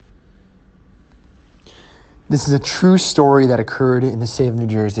This is a true story that occurred in the state of New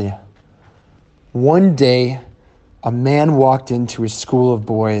Jersey. One day, a man walked into his school of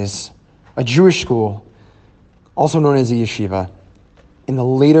boys, a Jewish school, also known as a yeshiva, in the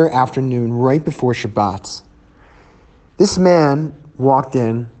later afternoon, right before Shabbat. This man walked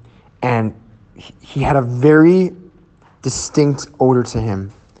in, and he had a very distinct odor to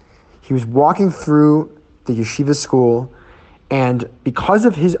him. He was walking through the yeshiva school, and because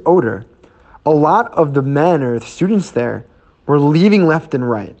of his odor, a lot of the men or the students there were leaving left and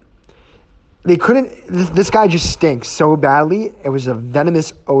right. They couldn't, this guy just stinks so badly. It was a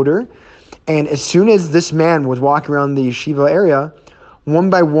venomous odor. And as soon as this man was walking around the yeshiva area, one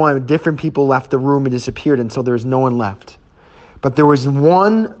by one, different people left the room and disappeared until there was no one left. But there was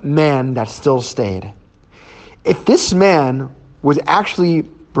one man that still stayed. If this man was actually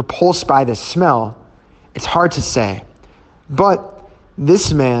repulsed by the smell, it's hard to say. But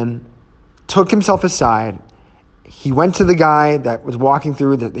this man took himself aside. He went to the guy that was walking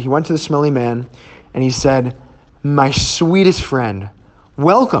through, he went to the smelly man, and he said, "My sweetest friend,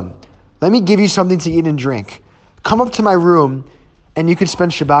 welcome. Let me give you something to eat and drink. Come up to my room, and you can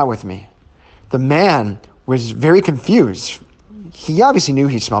spend Shabbat with me." The man was very confused. He obviously knew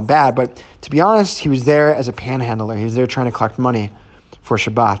he smelled bad, but to be honest, he was there as a panhandler. He was there trying to collect money for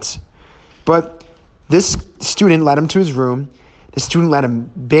Shabbat. But this student led him to his room. The student let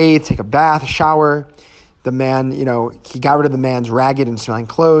him bathe, take a bath, shower. The man, he got rid of the man's ragged and smelling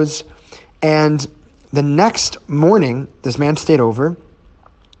clothes. And the next morning, this man stayed over,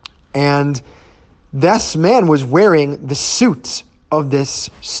 and this man was wearing the suit of this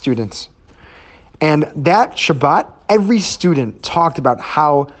student. And that Shabbat, every student talked about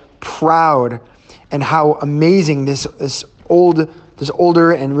how proud and how amazing this older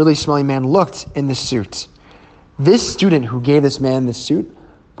and really smelly man looked in the suit. This student who gave this man this suit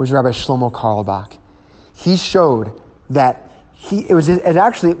was Rabbi Shlomo Carlebach. He showed that it was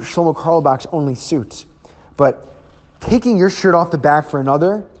actually Shlomo Carlebach's only suit. But taking your shirt off the back for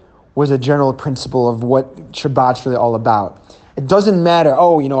another was a general principle of what Shabbat's really all about. It doesn't matter,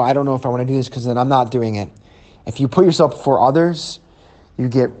 I don't know if I want to do this because then I'm not doing it. If you put yourself before others, you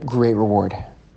get great reward.